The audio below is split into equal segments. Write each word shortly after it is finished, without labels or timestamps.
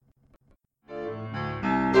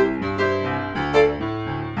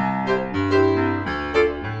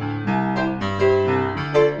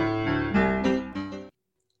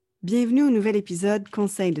au nouvel épisode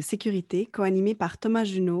Conseils de sécurité, co-animé par Thomas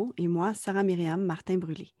Junot et moi, Sarah Myriam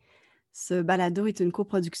Martin-Brûlé. Ce balado est une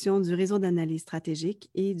coproduction du Réseau d'analyse stratégique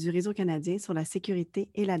et du Réseau canadien sur la sécurité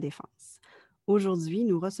et la défense. Aujourd'hui,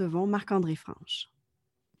 nous recevons Marc-André Franche.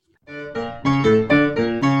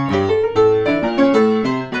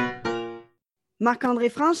 Marc-André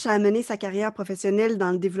Franche a mené sa carrière professionnelle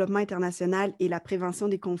dans le développement international et la prévention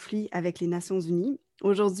des conflits avec les Nations Unies.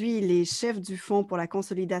 Aujourd'hui, il est chef du Fonds pour la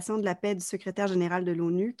consolidation de la paix du Secrétaire général de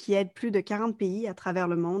l'ONU qui aide plus de 40 pays à travers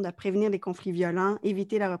le monde à prévenir les conflits violents,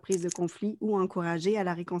 éviter la reprise de conflits ou encourager à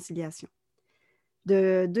la réconciliation.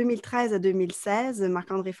 De 2013 à 2016,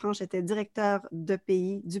 Marc-André Franche était directeur de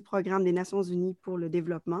pays du Programme des Nations Unies pour le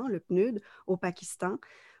développement, le PNUD, au Pakistan,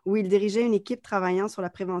 où il dirigeait une équipe travaillant sur la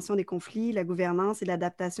prévention des conflits, la gouvernance et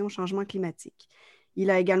l'adaptation au changement climatique. Il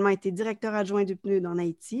a également été directeur adjoint du PNUD en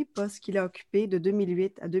Haïti, poste qu'il a occupé de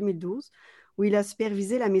 2008 à 2012, où il a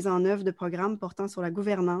supervisé la mise en œuvre de programmes portant sur la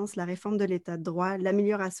gouvernance, la réforme de l'État de droit,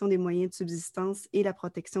 l'amélioration des moyens de subsistance et la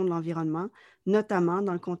protection de l'environnement, notamment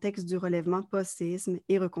dans le contexte du relèvement post-séisme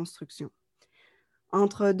et reconstruction.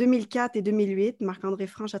 Entre 2004 et 2008, Marc-André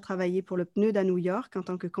Franche a travaillé pour le PNUD à New York en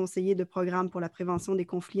tant que conseiller de programme pour la prévention des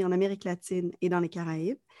conflits en Amérique latine et dans les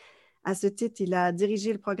Caraïbes. À ce titre, il a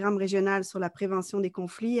dirigé le programme régional sur la prévention des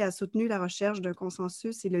conflits et a soutenu la recherche d'un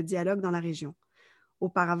consensus et le dialogue dans la région.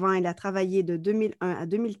 Auparavant, il a travaillé de 2001 à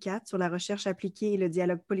 2004 sur la recherche appliquée et le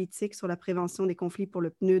dialogue politique sur la prévention des conflits pour le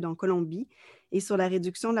PNUD en Colombie et sur la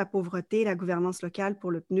réduction de la pauvreté et la gouvernance locale pour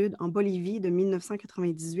le PNUD en Bolivie de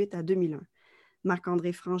 1998 à 2001.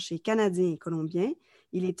 Marc-André Franche est canadien et colombien.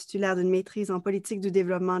 Il est titulaire d'une maîtrise en politique du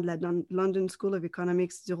développement de la London School of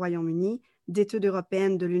Economics du Royaume-Uni, d'études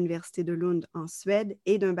européennes de l'Université de Lund en Suède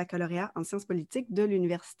et d'un baccalauréat en sciences politiques de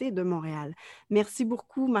l'Université de Montréal. Merci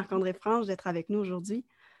beaucoup, Marc-André Franche, d'être avec nous aujourd'hui.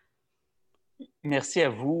 Merci à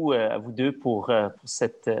vous deux pour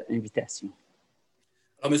cette invitation.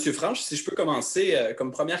 Alors, M. Franche, si je peux commencer comme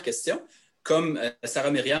première question. Comme Sarah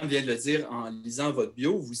Myriam vient de le dire en lisant votre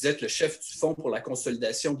bio, vous êtes le chef du Fonds pour la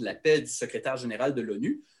consolidation de la paix du Secrétaire général de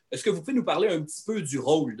l'ONU. Est-ce que vous pouvez nous parler un petit peu du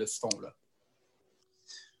rôle de ce fonds-là?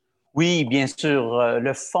 Oui, bien sûr.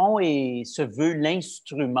 Le fonds se veut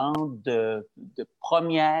l'instrument de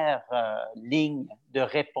première ligne de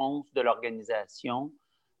réponse de l'organisation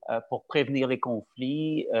pour prévenir les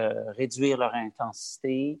conflits, réduire leur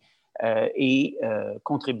intensité et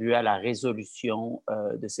contribuer à la résolution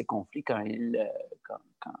de ces conflits quand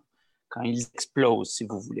ils explosent, si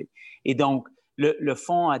vous voulez. Et donc, le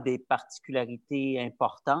fonds a des particularités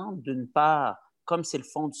importantes. D'une part, comme c'est le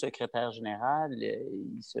fonds du secrétaire général,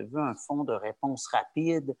 il se veut un fonds de réponse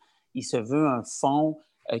rapide. Il se veut un fonds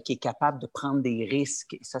qui est capable de prendre des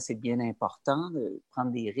risques. Et ça, c'est bien important, de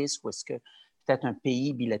prendre des risques où est-ce que peut-être un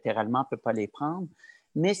pays bilatéralement ne peut pas les prendre.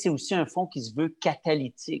 Mais c'est aussi un fonds qui se veut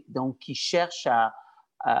catalytique, donc qui cherche à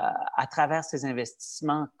travers ses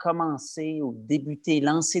investissements, commencer ou débuter,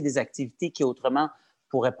 lancer des activités qui autrement ne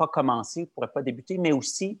pourraient pas commencer, ne pourraient pas débuter, mais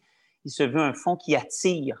aussi, il se veut un fonds qui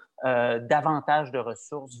attire davantage de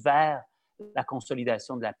ressources vers la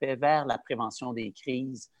consolidation de la paix, vers la prévention des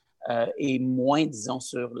crises et moins, disons,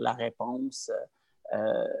 sur la réponse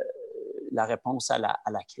à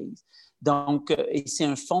la crise. Donc, et c'est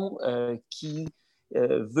un fonds qui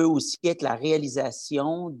veut aussi être la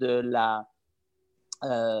réalisation de la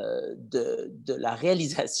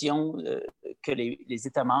réalisation que les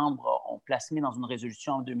États membres ont plasmée dans une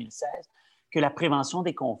résolution en 2016, que la prévention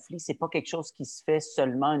des conflits, ce n'est pas quelque chose qui se fait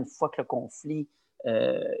seulement une fois que le conflit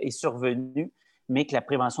est survenu, mais que la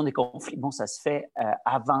prévention des conflits, bon, ça se fait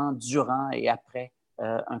avant, durant et après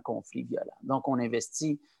un conflit violent. Donc, on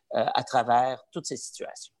investit à travers toutes ces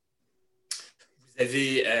situations. Vous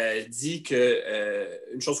avez dit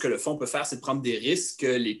qu'une chose que le fonds peut faire, c'est de prendre des risques que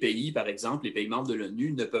les pays, par exemple, les pays membres de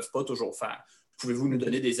l'ONU ne peuvent pas toujours faire. Pouvez-vous nous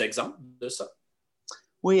donner des exemples de ça?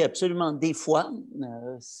 Oui, absolument. Des fois,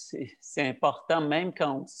 c'est important, même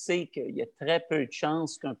quand on sait qu'il y a très peu de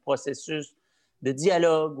chances qu'un processus de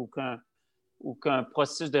dialogue ou qu'un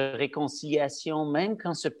processus de réconciliation, même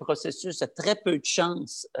quand ce processus a très peu de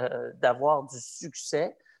chances d'avoir du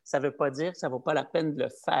succès, ça ne veut pas dire que ça ne vaut pas la peine de le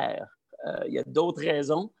faire. Il y a d'autres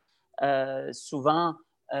raisons, souvent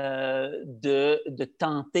de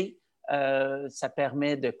tenter. Ça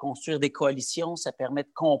permet de construire des coalitions, ça permet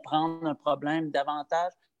de comprendre un problème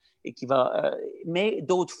davantage. Mais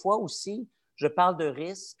d'autres fois aussi, je parle de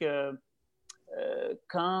risque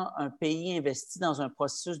quand un pays investit dans un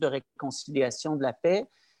processus de réconciliation de la paix.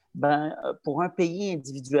 Pour un pays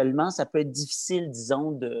individuellement, ça peut être difficile,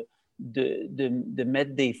 disons, de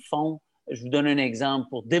mettre des fonds. Je vous donne un exemple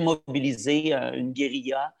pour démobiliser une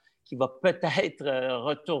guérilla qui va peut-être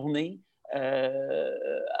retourner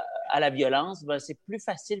à la violence, ben, c'est plus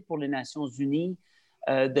facile pour les Nations Unies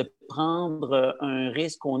de prendre un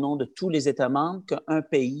risque au nom de tous les États membres qu'un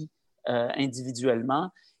pays individuellement,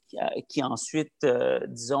 qui ensuite,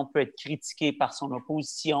 disons, peut être critiqué par son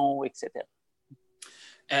opposition, etc.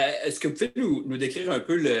 Est-ce que vous pouvez nous décrire un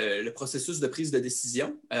peu le processus de prise de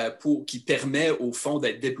décision qui permet au fonds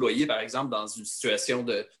d'être déployé, par exemple, dans une situation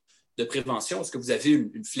de prévention? Est-ce que vous avez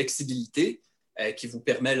une flexibilité qui vous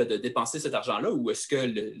permet là, de dépenser cet argent-là ou est-ce que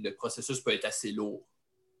le processus peut être assez lourd?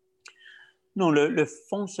 Non, le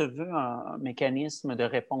fonds se veut un mécanisme de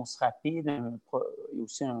réponse rapide et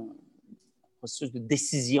aussi un processus de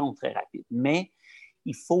décision très rapide. Mais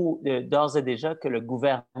il faut d'ores et déjà que le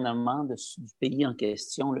gouvernement du pays en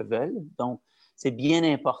question le veuille. Donc, c'est bien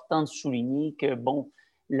important de souligner que, bon,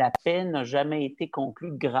 la paix n'a jamais été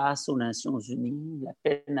conclue grâce aux Nations Unies.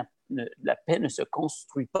 La paix ne se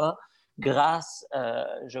construit pas grâce,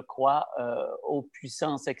 je crois, aux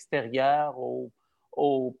puissances extérieures,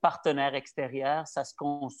 aux partenaires extérieurs. Ça se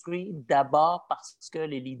construit d'abord parce que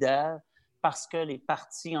les leaders, parce que les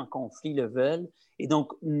parties en conflit le veulent. Et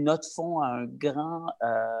donc, notre fonds a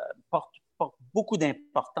porte beaucoup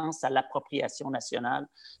d'importance à l'appropriation nationale.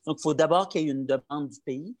 Donc, il faut d'abord qu'il y ait une demande du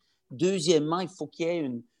pays. Deuxièmement, il faut qu'il y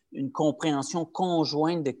ait une compréhension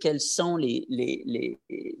conjointe de quelles sont les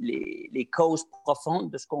causes profondes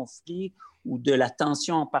de ce conflit ou de la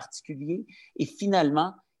tension en particulier. Et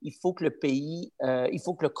finalement, il faut que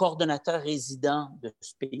le coordonnateur résident de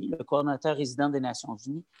ce pays, le coordonnateur résident des Nations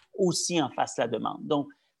Unies, aussi en fasse la demande. Donc,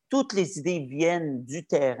 toutes les idées viennent du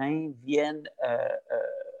terrain, viennent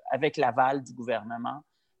avec l'aval du gouvernement,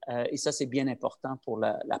 et ça, c'est bien important pour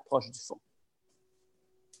l'approche du fonds.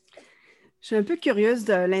 Je suis un peu curieuse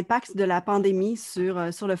de l'impact de la pandémie sur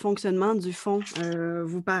le fonctionnement du fonds.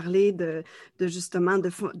 Vous parlez justement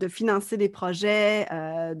de financer des projets,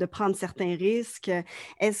 de prendre certains risques.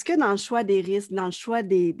 Est-ce que dans le choix des risques, dans le choix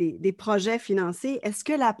des projets financés, est-ce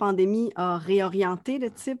que la pandémie a réorienté le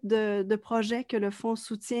type de projet que le fonds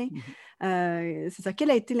soutient? C'est ça. Quel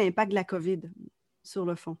a été l'impact de la COVID sur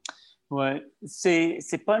le fonds? Oui,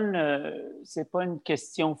 c'est pas une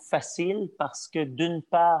question facile parce que d'une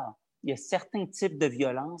part, il y a certains types de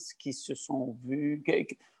violences qui se sont vus.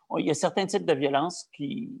 Il y a certains types de violences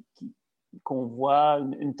qu'on voit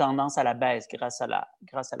une tendance à la baisse grâce à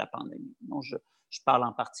la pandémie. Donc, je parle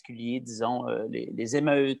en particulier, disons, les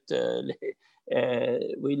émeutes,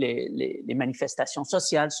 les manifestations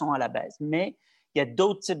sociales sont à la baisse. Mais il y a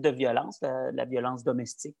d'autres types de violences, la violence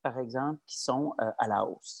domestique, par exemple, qui sont à la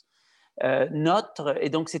hausse. Et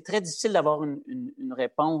donc, c'est très difficile d'avoir une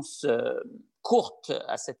réponse courte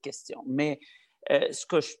à cette question. Mais ce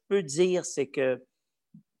que je peux dire, c'est que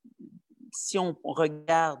si on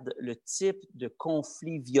regarde le type de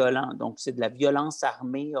conflit violent, donc c'est de la violence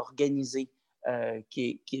armée organisée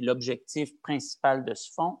qui est l'objectif principal de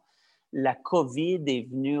ce fonds, la COVID est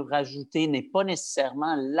venue rajouter, n'est pas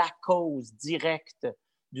nécessairement la cause directe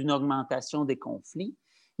d'une augmentation des conflits,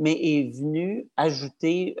 mais est venue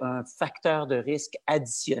ajouter un facteur de risque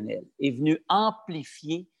additionnel, est venue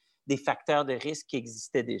amplifier des facteurs de risque qui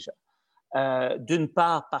existaient déjà. D'une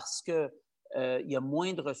part, parce qu'il y a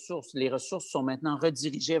moins de ressources. Les ressources sont maintenant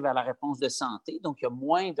redirigées vers la réponse de santé, donc il y a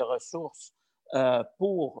moins de ressources dans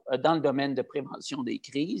le domaine de prévention des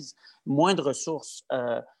crises, moins de ressources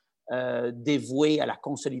dévouées à la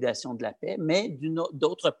consolidation de la paix, mais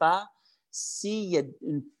d'autre part, s'il y a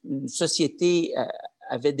une société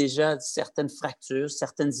avait déjà certaines fractures,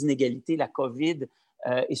 certaines inégalités, la COVID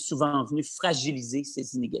est souvent venue fragiliser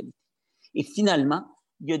ces inégalités. Et finalement,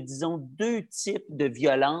 il y a, disons, deux types de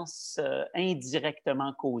violences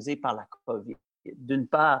indirectement causées par la COVID. D'une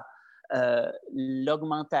part,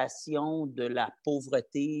 l'augmentation de la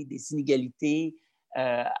pauvreté, des inégalités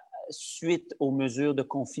suite aux mesures de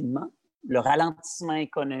confinement. Le ralentissement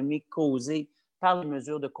économique causé par les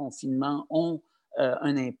mesures de confinement ont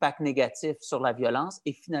un impact négatif sur la violence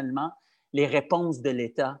et finalement, les réponses de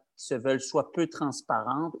l'État qui se veulent soit peu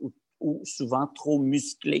transparentes ou souvent trop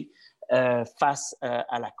musclées face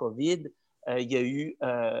à la COVID. Il y a eu,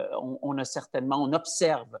 on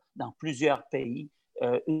observe dans plusieurs pays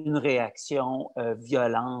une réaction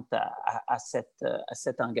violente à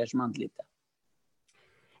cet engagement de l'État.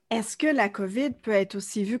 Est-ce que la COVID peut être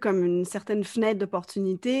aussi vue comme une certaine fenêtre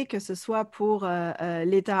d'opportunité, que ce soit pour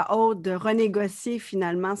l'État hôte de renégocier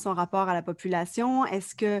finalement son rapport à la population?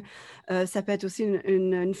 Est-ce que ça peut être aussi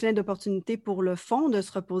une fenêtre d'opportunité pour le fonds de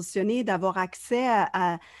se repositionner, d'avoir accès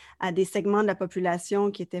à des segments de la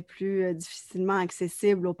population qui étaient plus difficilement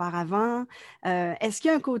accessibles auparavant? Est-ce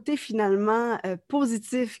qu'il y a un côté finalement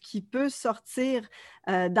positif qui peut sortir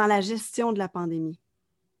dans la gestion de la pandémie?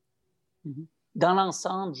 Mhm. Dans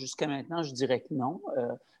l'ensemble, jusqu'à maintenant, je dirais que non.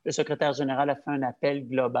 Le secrétaire général a fait un appel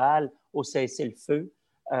global au cessez-le-feu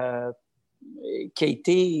qui a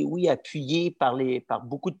été, oui, appuyé par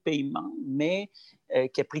beaucoup de pays membres, mais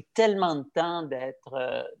qui a pris tellement de temps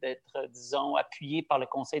d'être, disons, appuyé par le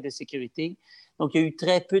Conseil de sécurité. Donc, il y a eu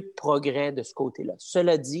très peu de progrès de ce côté-là.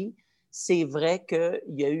 Cela dit, c'est vrai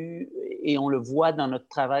qu'il y a eu, et on le voit dans notre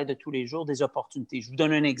travail de tous les jours, des opportunités. Je vous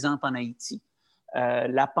donne un exemple en Haïti.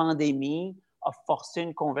 La pandémie a forcé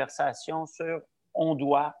une conversation sur on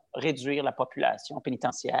doit réduire la population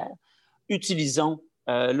pénitentiaire. Utilisons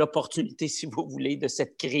l'opportunité, si vous voulez, de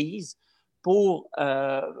cette crise pour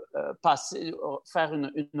faire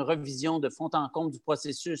une revision de fond en comble du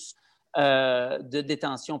processus de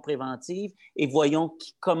détention préventive et voyons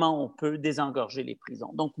comment on peut désengorger les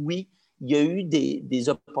prisons. Donc oui, il y a eu des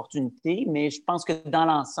opportunités, mais je pense que dans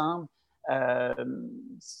l'ensemble,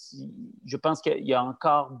 je pense qu'il y a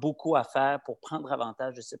encore beaucoup à faire pour prendre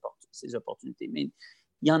avantage de ces opportunités. Mais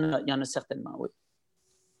il y en a certainement, oui.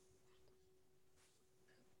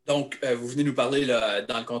 Donc, vous venez nous parler, là,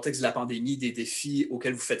 dans le contexte de la pandémie, des défis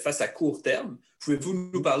auxquels vous faites face à court terme.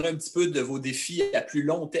 Pouvez-vous nous parler un petit peu de vos défis à plus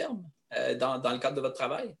long terme dans le cadre de votre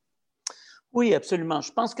travail? Oui, absolument.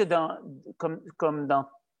 Je pense que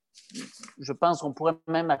je pense qu'on pourrait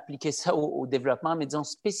même appliquer ça au développement, mais disons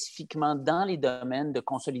spécifiquement dans les domaines de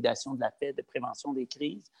consolidation de la paix, de prévention des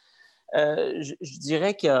crises. Je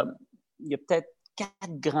dirais qu'il y a peut-être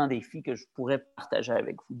 4 grands défis que je pourrais partager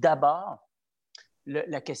avec vous. D'abord,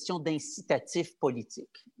 la question d'incitatif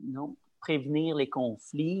politique. Non? Prévenir les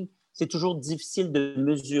conflits, c'est toujours difficile de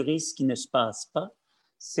mesurer ce qui ne se passe pas.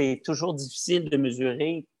 C'est toujours difficile de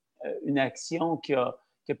mesurer une action qui a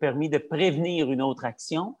permis de prévenir une autre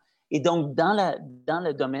action. Et donc, dans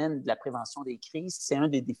le domaine de la prévention des crises, c'est un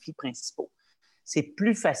des défis principaux. C'est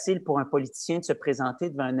plus facile pour un politicien de se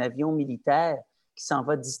présenter devant un avion militaire qui s'en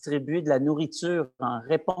va distribuer de la nourriture en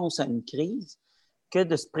réponse à une crise que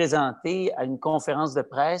de se présenter à une conférence de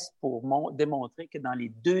presse pour démontrer que dans les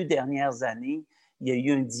 2 dernières années, il y a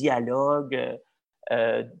eu un dialogue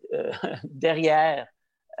derrière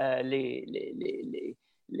les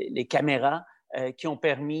caméras qui ont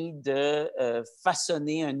permis de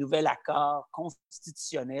façonner un nouvel accord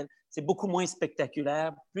constitutionnel. C'est beaucoup moins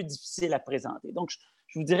spectaculaire, plus difficile à présenter. Donc,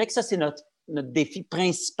 je vous dirais que ça, c'est notre défi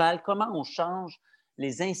principal. Comment on change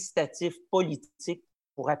les incitatifs politiques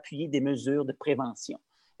pour appuyer des mesures de prévention.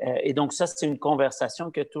 Et donc, ça, c'est une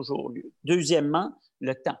conversation qui a toujours lieu. Deuxièmement,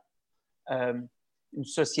 le temps. Une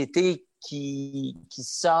société qui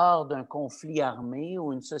sort d'un conflit armé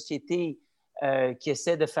ou une société qui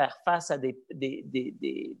essaie de faire face à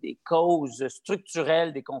des causes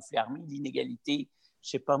structurelles des conflits armés, l'inégalité, je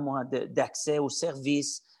ne sais pas moi, d'accès aux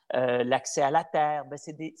services, l'accès à la terre, ben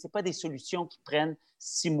c'est pas des solutions qui prennent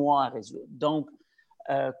 6 mois à résoudre. Donc,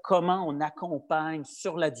 comment on accompagne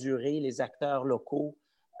sur la durée les acteurs locaux,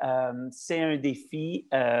 c'est un défi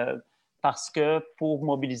parce que pour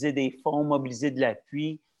mobiliser des fonds, mobiliser de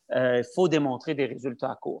l'appui, il faut démontrer des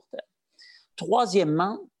résultats à court terme.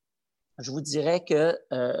 Troisièmement, je vous dirais que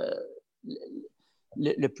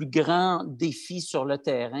le plus grand défi sur le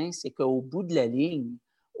terrain, c'est qu'au bout de la ligne,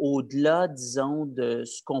 au-delà, disons, de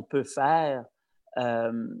ce qu'on peut faire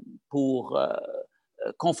pour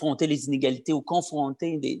confronter les inégalités ou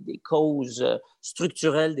confronter des causes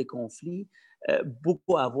structurelles des conflits,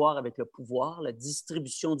 beaucoup à voir avec le pouvoir, la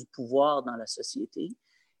distribution du pouvoir dans la société.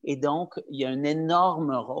 Et donc, il y a un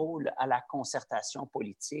énorme rôle à la concertation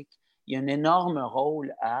politique. Il y a un énorme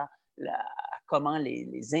rôle à comment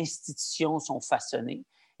les institutions sont façonnées.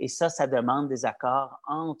 Et ça demande des accords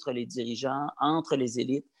entre les dirigeants, entre les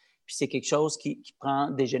élites. Puis c'est quelque chose qui prend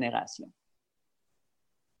des générations.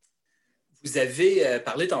 Vous avez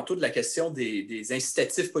parlé tantôt de la question des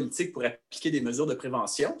incitatifs politiques pour appliquer des mesures de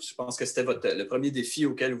prévention. Je pense que c'était le premier défi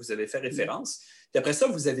auquel vous avez fait référence. Puis après ça,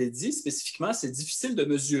 vous avez dit spécifiquement, c'est difficile de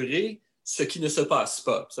mesurer ce qui ne se passe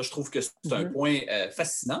pas. Ça, je trouve que c'est un point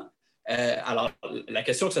fascinant. Alors, la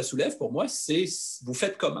question que ça soulève pour moi, c'est vous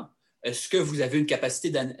faites comment? Est-ce que vous avez une capacité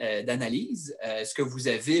d'analyse? Est-ce que vous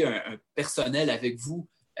avez un personnel avec vous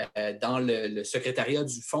dans le secrétariat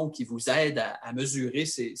du fonds qui vous aide à mesurer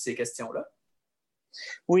ces questions-là?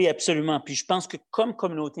 Oui, absolument. Puis je pense que comme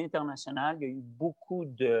communauté internationale, il y a eu beaucoup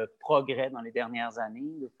de progrès dans les dernières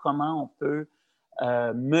années de comment on peut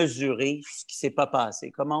mesurer ce qui ne s'est pas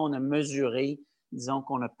passé, comment on a mesuré, disons,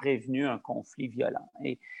 qu'on a prévenu un conflit violent.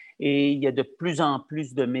 Et il y a de plus en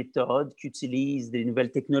plus de méthodes qui utilisent des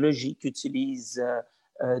nouvelles technologies, qui utilisent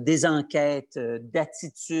des enquêtes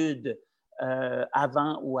d'attitude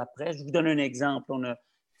avant ou après. Je vous donne un exemple. On a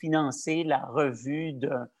financé la revue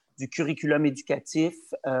du curriculum éducatif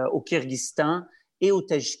au Kyrgyzstan et au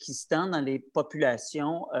Tadjikistan dans les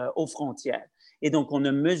populations aux frontières. Et donc, on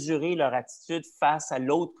a mesuré leur attitude face à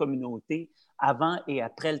l'autre communauté avant et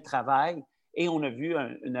après le travail, et on a vu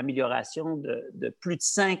une amélioration de plus de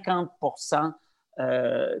 50%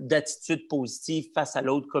 d'attitude positive face à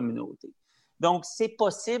l'autre communauté. Donc, c'est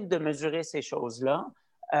possible de mesurer ces choses-là,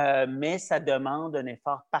 mais ça demande un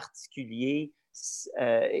effort particulier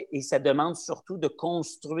et ça demande surtout de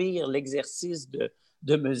construire l'exercice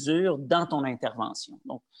de mesure dans ton intervention.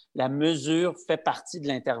 Donc, la mesure fait partie de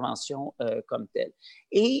l'intervention comme telle.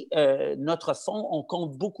 Et notre fonds, on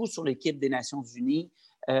compte beaucoup sur l'équipe des Nations Unies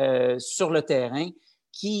sur le terrain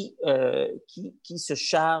qui se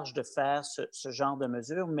charge de faire ce genre de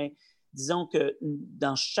mesures, mais disons que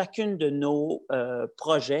dans chacune de nos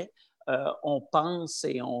projets, on pense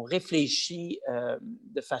et on réfléchit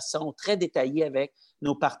de façon très détaillée avec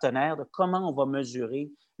nos partenaires de comment on va mesurer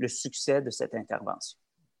le succès de cette intervention.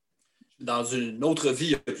 Dans une autre vie,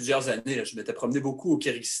 il y a plusieurs années, je m'étais promené beaucoup au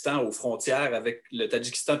Kyrgyzstan, aux frontières avec le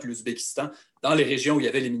Tadjikistan et l'Ouzbékistan, dans les régions où il y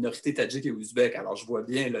avait les minorités tadjiques et ouzbèques. Alors, je vois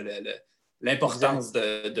bien l'importance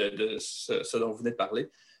de ce dont vous venez de parler.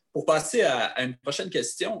 Pour passer à une prochaine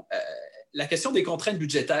question, la question des contraintes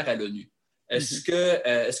budgétaires à l'ONU. Est-ce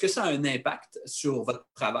que ça a un impact sur votre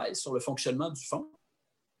travail, sur le fonctionnement du fonds?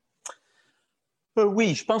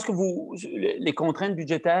 Oui, je pense que les contraintes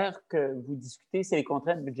budgétaires que vous discutez, c'est les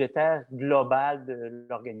contraintes budgétaires globales de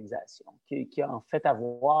l'organisation, qui a en fait à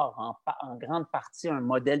voir en grande partie un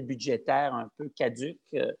modèle budgétaire un peu caduc,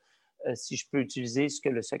 si je peux utiliser ce que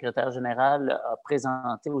le secrétaire général a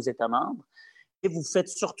présenté aux États membres. Et vous faites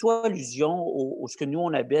surtout allusion au ce que nous,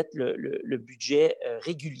 on appelle le budget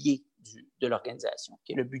régulier de l'organisation,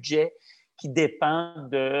 qui est le budget qui dépend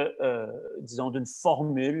disons, d'une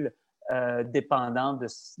formule dépendant de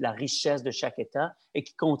la richesse de chaque État et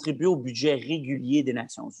qui contribue au budget régulier des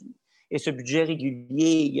Nations Unies. Et ce budget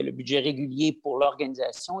régulier, il y a le budget régulier pour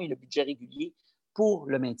l'organisation et le budget régulier pour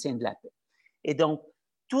le maintien de la paix. Et donc,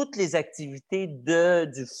 toutes les activités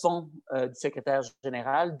du fonds du secrétaire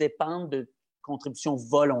général dépendent de contributions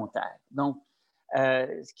volontaires. Donc,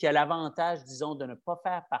 ce qui a l'avantage, disons, de ne pas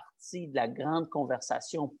faire partie de la grande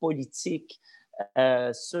conversation politique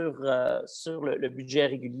sur le budget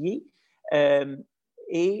régulier.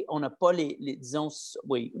 Et on n'a pas disons,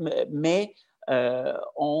 oui, mais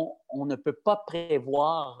on ne peut pas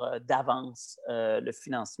prévoir d'avance le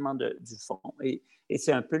financement du fonds. Et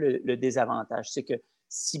c'est un peu le désavantage. C'est que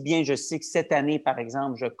si bien je sais que cette année, par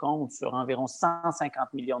exemple, je compte sur environ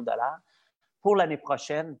 150 millions de dollars, pour l'année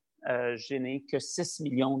prochaine, je n'ai que 6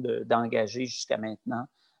 millions d'engagés jusqu'à maintenant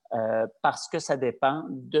parce que ça dépend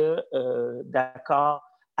d'accords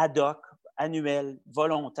ad hoc, annuels,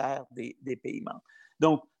 volontaires des pays membres.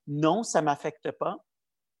 Donc, non, ça ne m'affecte pas,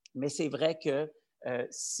 mais c'est vrai que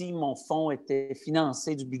si mon fonds était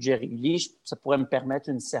financé du budget régulier, ça pourrait me permettre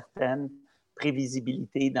une certaine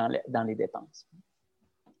prévisibilité dans les dépenses.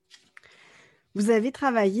 Vous avez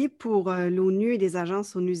travaillé pour l'ONU et des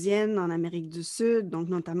agences onusiennes en Amérique du Sud, donc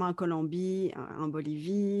notamment en Colombie, en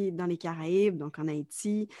Bolivie, dans les Caraïbes, donc en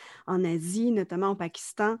Haïti, en Asie, notamment au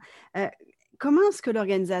Pakistan. Comment est-ce que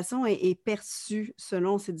l'organisation est perçue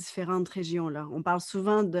selon ces différentes régions-là? On parle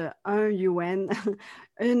souvent d'un UN,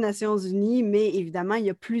 une Nations Unies, mais évidemment, il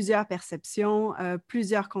y a plusieurs perceptions,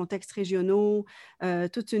 plusieurs contextes régionaux,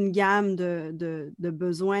 toute une gamme de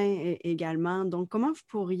besoins également. Donc, comment vous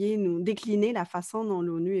pourriez nous décliner la façon dont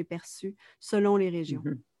l'ONU est perçue selon les régions?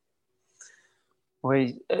 Mm-hmm.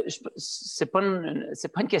 Oui, c'est pas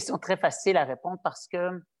une question très facile à répondre parce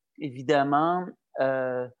que, évidemment,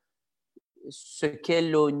 ce qu'est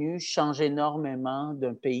l'ONU change énormément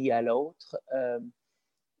d'un pays à l'autre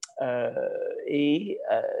et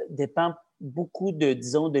dépend beaucoup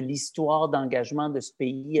disons, de l'histoire d'engagement de ce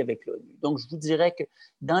pays avec l'ONU. Donc, je vous dirais que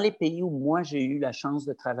dans les pays où moi, j'ai eu la chance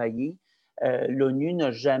de travailler, l'ONU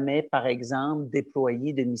n'a jamais, par exemple,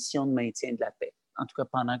 déployé de mission de maintien de la paix, en tout cas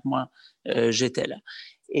pendant que moi, j'étais là.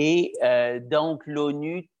 Et donc,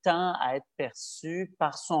 l'ONU tend à être perçue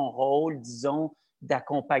par son rôle, disons,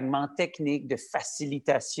 d'accompagnement technique, de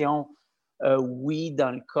facilitation, oui,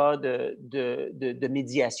 dans le cas de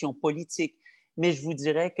médiation politique. Mais je vous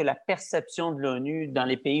dirais que la perception de l'ONU dans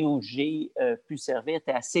les pays où j'ai pu servir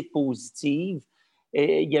était assez positive.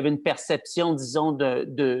 Et il y avait une perception, disons,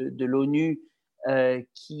 de l'ONU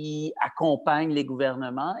qui accompagne les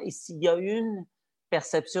gouvernements. Et s'il y a une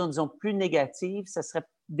perception, disons, plus négative, ce serait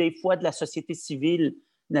des fois de la société civile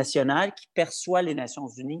nationale qui perçoit les Nations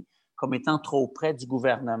Unies comme étant trop près du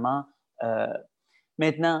gouvernement.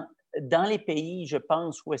 Maintenant, dans les pays, je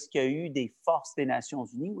pense, où est-ce qu'il y a eu des forces des Nations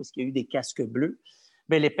Unies, où est-ce qu'il y a eu des casques bleus,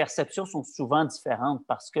 Bien, les perceptions sont souvent différentes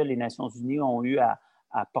parce que les Nations unies ont eu à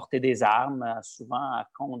porter des armes, souvent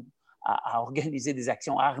à organiser des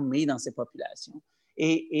actions armées dans ces populations.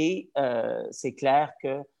 Et c'est clair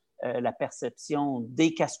que la perception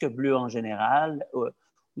des casques bleus en général ou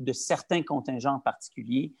de certains contingents en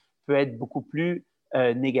particulier peut être beaucoup plus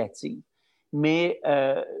négative. Mais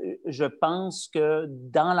je pense que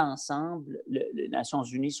dans l'ensemble, les Nations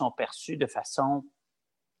unies sont perçues de façon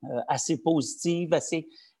assez positive, assez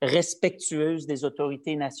respectueuse des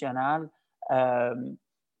autorités nationales.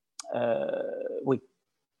 Oui,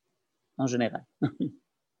 en général.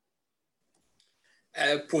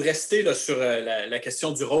 Pour rester là, sur la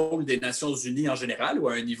question du rôle des Nations unies en général, ou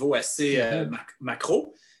à un niveau assez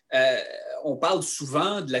macro, on parle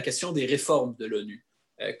souvent de la question des réformes de l'ONU.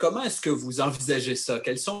 Comment est-ce que vous envisagez ça?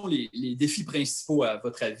 Quels sont les défis principaux, à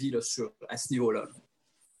votre avis, là, à ce niveau-là?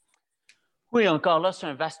 Oui, encore là, c'est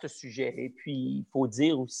un vaste sujet. Et puis, il faut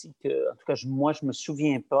dire aussi que, en tout cas, moi, je ne me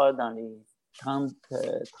souviens pas dans les 30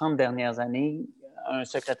 dernières années, un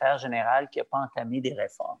secrétaire général qui n'a pas entamé des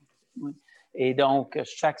réformes. Oui. Et donc,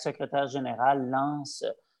 chaque secrétaire général lance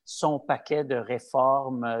son paquet de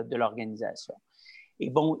réformes de l'organisation. Et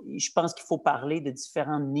bon, je pense qu'il faut parler de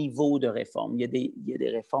différents niveaux de réformes. Il y a des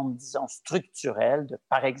réformes, disons, structurelles,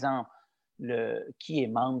 par exemple, qui est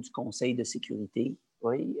membre du Conseil de sécurité,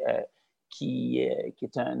 oui, qui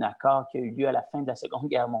est un accord qui a eu lieu à la fin de la Seconde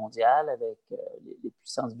Guerre mondiale avec les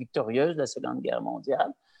puissances victorieuses de la Seconde Guerre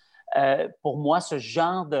mondiale. Pour moi, ce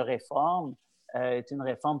genre de réforme est une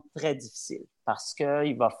réforme très difficile parce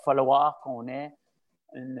qu'il va falloir qu'on ait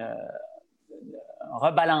un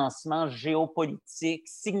rebalancement géopolitique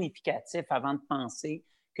significatif avant de penser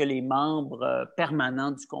que les membres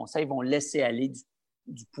permanents du Conseil vont laisser aller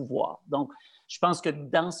du pouvoir. Donc, je pense que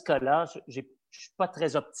dans ce cas-là, je ne suis pas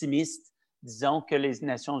très optimiste. Disons que les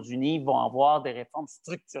Nations unies vont avoir des réformes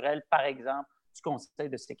structurelles, par exemple, du Conseil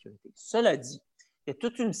de sécurité. Cela dit, il y a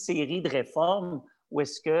toute une série de réformes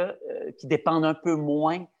qui dépendent un peu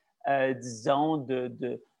moins, disons,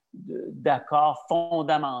 d'accords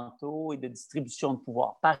fondamentaux et de distribution de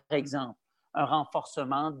pouvoir. Par exemple, un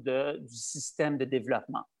renforcement du système de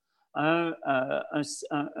développement. Le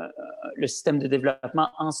système de développement,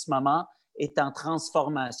 en ce moment, est en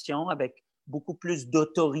transformation avec beaucoup plus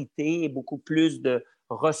d'autorité et beaucoup plus de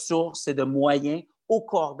ressources et de moyens aux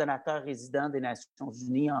coordonnateurs résidents des Nations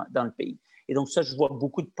unies dans le pays. Et donc ça, je vois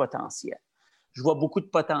beaucoup de potentiel. Je vois beaucoup de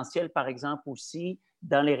potentiel, par exemple, aussi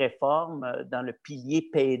dans les réformes, dans le pilier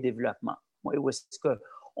paix et développement. Oui, où est-ce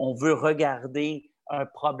qu'on veut regarder un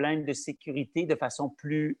problème de sécurité de façon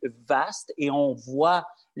plus vaste et on voit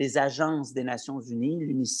les agences des Nations unies,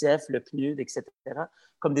 l'UNICEF, le PNUD, etc.,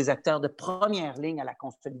 comme des acteurs de première ligne à la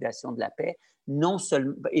consolidation de la paix, non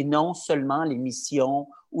seulement les missions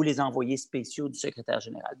ou les envoyés spéciaux du secrétaire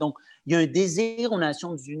général. Donc, il y a un désir aux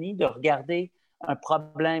Nations unies de regarder un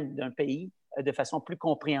problème d'un pays de façon plus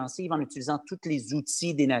compréhensive en utilisant tous les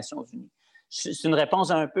outils des Nations unies. C'est une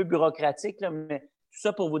réponse un peu bureaucratique, là, mais tout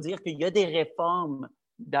ça pour vous dire qu'il y a des réformes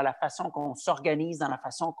dans la façon qu'on s'organise, dans la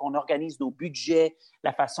façon qu'on organise nos budgets,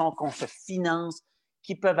 la façon qu'on se finance,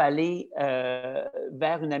 qui peuvent aller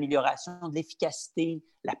vers une amélioration de l'efficacité,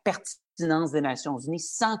 la pertinence des Nations unies,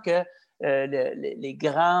 sans que les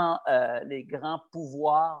grands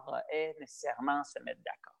pouvoirs aient nécessairement à se mettre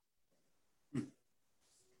d'accord.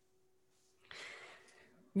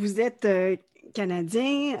 Vous êtes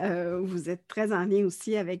Canadien, vous êtes très en lien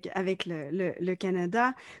aussi avec le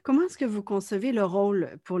Canada. Comment est-ce que vous concevez le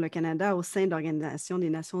rôle pour le Canada au sein de l'Organisation des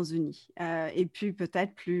Nations unies? Et puis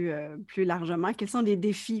peut-être plus largement, quels sont les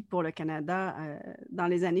défis pour le Canada dans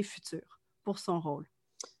les années futures pour son rôle?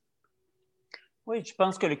 Oui, je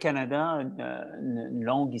pense que le Canada a une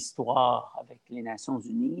longue histoire avec les Nations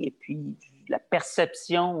unies et puis la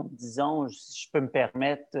perception, disons, si je peux me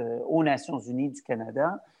permettre, aux Nations unies du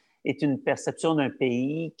Canada est une perception d'un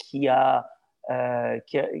pays qui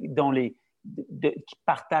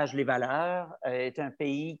partage les valeurs, est un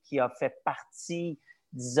pays qui a fait partie,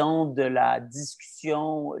 disons, de la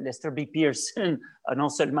discussion. Lester B. Pearson a non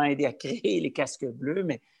seulement aidé à créer les casques bleus,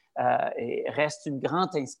 mais et reste une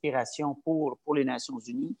grande inspiration pour les Nations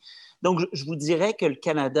unies. Donc, je vous dirais que le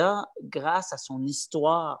Canada, grâce à son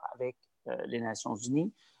histoire avec les Nations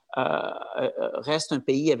unies, reste un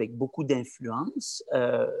pays avec beaucoup d'influence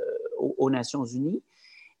aux Nations unies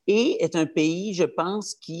et est un pays, je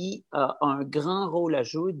pense, qui a un grand rôle à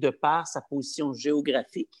jouer de par sa position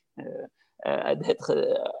géographique,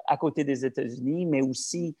 d'être à côté des États-Unis, mais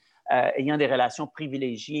aussi ayant des relations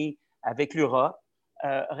privilégiées avec l'Europe.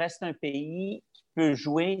 Reste un pays qui peut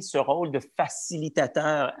jouer ce rôle de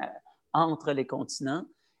facilitateur entre les continents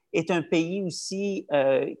est un pays aussi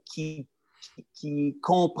qui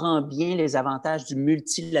comprend bien les avantages du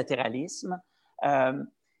multilatéralisme.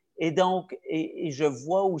 Et donc, je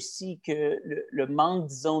vois aussi que le manque,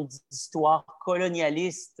 disons, d'histoire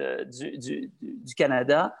colonialiste du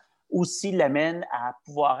Canada aussi l'amène à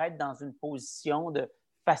pouvoir être dans une position de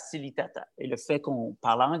facilitateur. Et le fait qu'on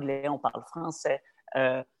parle anglais, on parle français,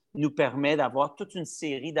 nous permet d'avoir toute une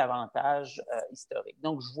série d'avantages historiques.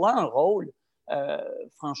 Donc, je vois un rôle,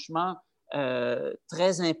 franchement,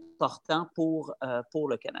 très important pour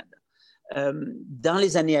le Canada. Dans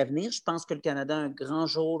les années à venir, je pense que le Canada a un grand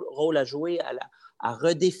rôle à jouer à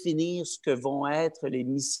redéfinir ce que vont être les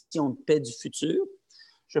missions de paix du futur.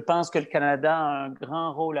 Je pense que le Canada a un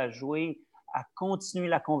grand rôle à jouer à continuer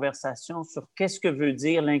la conversation sur qu'est-ce que veut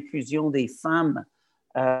dire l'inclusion des femmes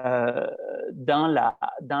dans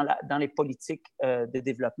les politiques de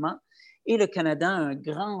développement. Et le Canada a un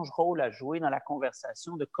grand rôle à jouer dans la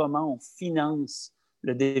conversation de comment on finance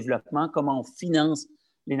le développement, comment on finance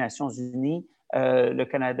les Nations Unies. Le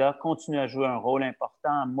Canada continue à jouer un rôle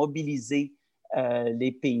important à mobiliser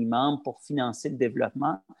les pays membres pour financer le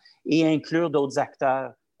développement et inclure d'autres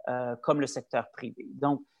acteurs comme le secteur privé.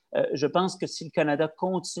 Donc, je pense que si le Canada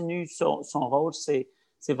continue son rôle, c'est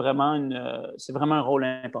vraiment un rôle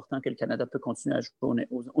important que le Canada peut continuer à jouer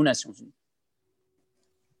aux Nations Unies.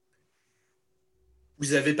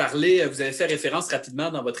 Vous avez fait référence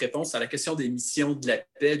rapidement dans votre réponse à la question des missions de la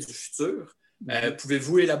paix du futur.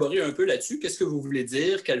 Pouvez-vous élaborer un peu là-dessus? Qu'est-ce que vous voulez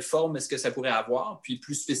dire? Quelle forme est-ce que ça pourrait avoir? Puis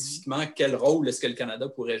plus spécifiquement, quel rôle est-ce que le Canada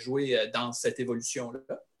pourrait jouer dans cette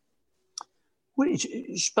évolution-là? Oui,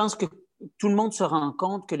 je pense que tout le monde se rend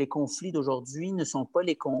compte que les conflits d'aujourd'hui ne sont pas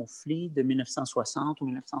les conflits de 1960 ou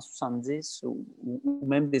 1970 ou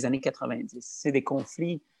même des années 90. C'est des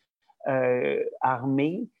conflits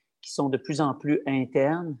armés qui sont de plus en plus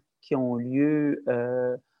internes, qui ont lieu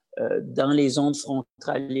dans les zones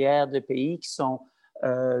frontalières de pays, qui sont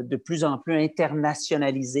de plus en plus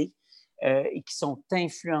internationalisés et qui sont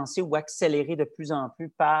influencés ou accélérés de plus en plus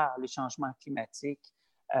par les changements climatiques,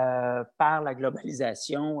 par la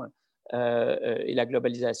globalisation et la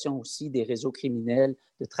globalisation aussi des réseaux criminels,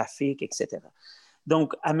 de trafic, etc.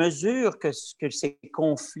 Donc, à mesure que ces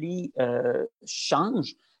conflits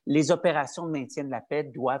changent, les opérations de maintien de la paix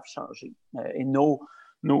doivent changer. Et nos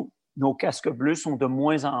casques bleus sont de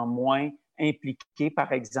moins en moins impliqués,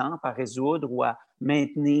 par exemple, à résoudre ou à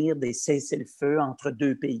maintenir des cessez-le-feu entre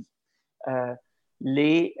deux pays.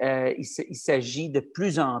 Il s'agit de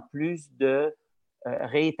plus en plus de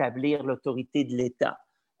rétablir l'autorité de l'État.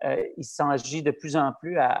 Il s'agit de plus en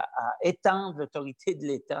plus à étendre l'autorité de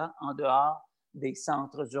l'État en dehors des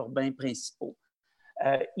centres urbains principaux.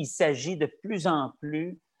 Il s'agit de plus en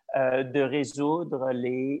plus de résoudre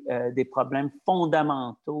des problèmes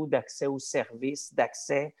fondamentaux d'accès aux services,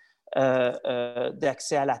 d'accès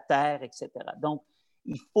à la terre, etc. Donc,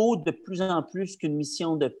 il faut de plus en plus qu'une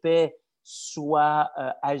mission de paix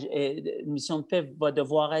une mission de paix va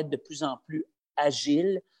devoir être de plus en plus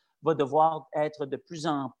agile, va devoir être de plus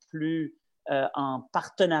en plus en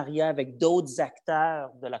partenariat avec d'autres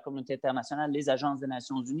acteurs de la communauté internationale, les agences des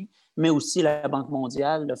Nations Unies, mais aussi la Banque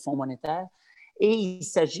mondiale, le Fonds monétaire. Et il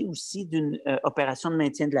s'agit aussi d'une opération de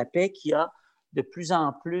maintien de la paix qui a de plus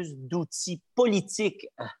en plus d'outils politiques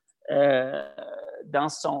dans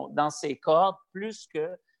ses cordes, plus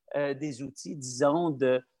que des outils, disons,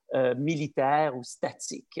 militaires ou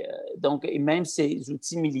statiques. Donc, et même ces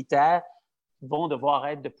outils militaires vont devoir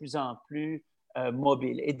être de plus en plus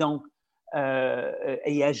mobiles et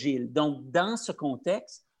agiles. Donc, dans ce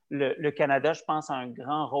contexte, le Canada, je pense, a un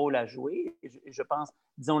grand rôle à jouer. Je pense,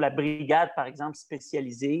 disons, la brigade, par exemple,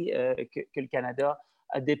 spécialisée que le Canada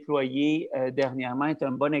a déployée dernièrement est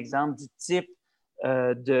un bon exemple du type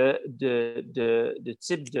de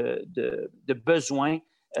besoins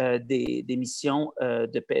des missions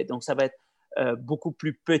de paix. Donc, ça va être beaucoup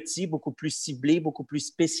plus petit, beaucoup plus ciblé, beaucoup plus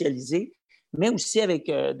spécialisé, mais aussi avec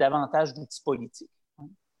davantage d'outils politiques.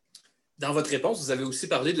 Dans votre réponse, vous avez aussi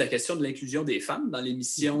parlé de la question de l'inclusion des femmes dans les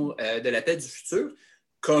missions de la paix du futur.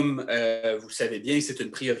 Comme vous savez bien, c'est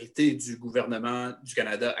une priorité du gouvernement du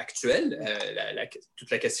Canada actuel,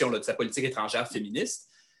 toute la question de sa politique étrangère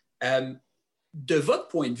féministe. De votre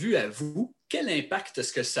point de vue à vous, quel impact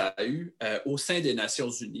est-ce que ça a eu au sein des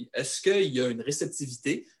Nations Unies? Est-ce qu'il y a une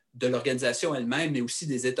réceptivité de l'organisation elle-même, mais aussi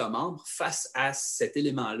des États membres face à cet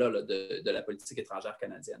élément-là de la politique étrangère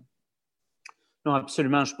canadienne? Non,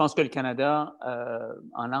 absolument. Je pense que le Canada,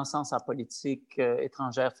 en lançant sa politique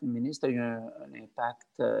étrangère féministe, a eu un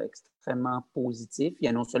impact extrêmement positif. Il y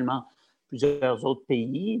a non seulement plusieurs autres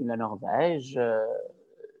pays, la Norvège,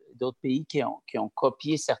 d'autres pays qui ont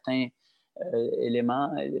copié certains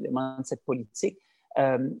élément de cette politique.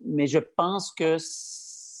 Mais je pense que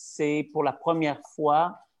c'est pour la première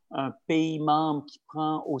fois un pays membre qui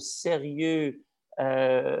prend au sérieux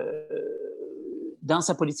dans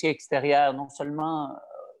sa politique extérieure, non seulement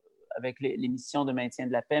avec les missions de maintien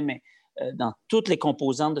de la paix, mais dans toutes les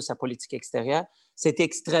composantes de sa politique extérieure, c'est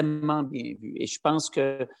extrêmement bien vu. Et je pense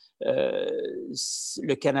que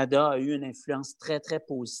le Canada a eu une influence très, très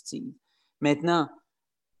positive. Maintenant,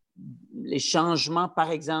 les changements,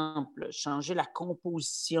 par exemple, changer la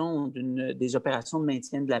composition des opérations de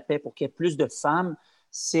maintien de la paix pour qu'il y ait plus de femmes,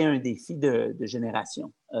 c'est un défi de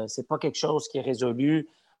génération. Ce n'est pas quelque chose qui est résolu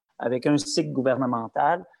avec un cycle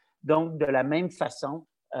gouvernemental. Donc, de la même façon,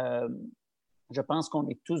 je pense qu'on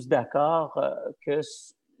est tous d'accord que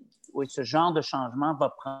oui, ce genre de changement va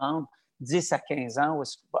prendre 10 à 15 ans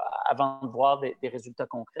avant de voir des résultats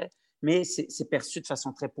concrets. Mais c'est perçu de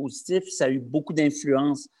façon très positive. Ça a eu beaucoup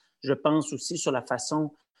d'influence, je pense, aussi sur la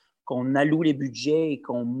façon qu'on alloue les budgets et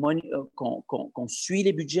qu'on suit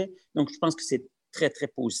les budgets. Donc, je pense que c'est très, très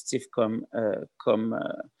positif comme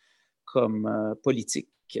politique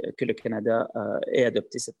que le Canada ait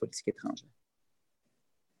adopté cette politique étrangère.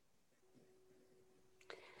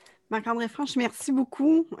 Marc-André Franche, merci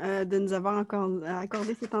beaucoup de nous avoir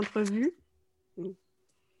accordé cette entrevue.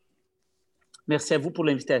 Merci à vous pour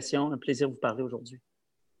l'invitation. Un plaisir de vous parler aujourd'hui.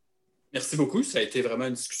 Merci beaucoup. Ça a été vraiment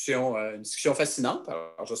une discussion fascinante.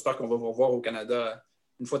 Alors, j'espère qu'on va vous revoir au Canada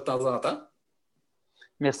une fois de temps en temps.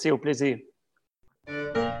 Merci, au plaisir.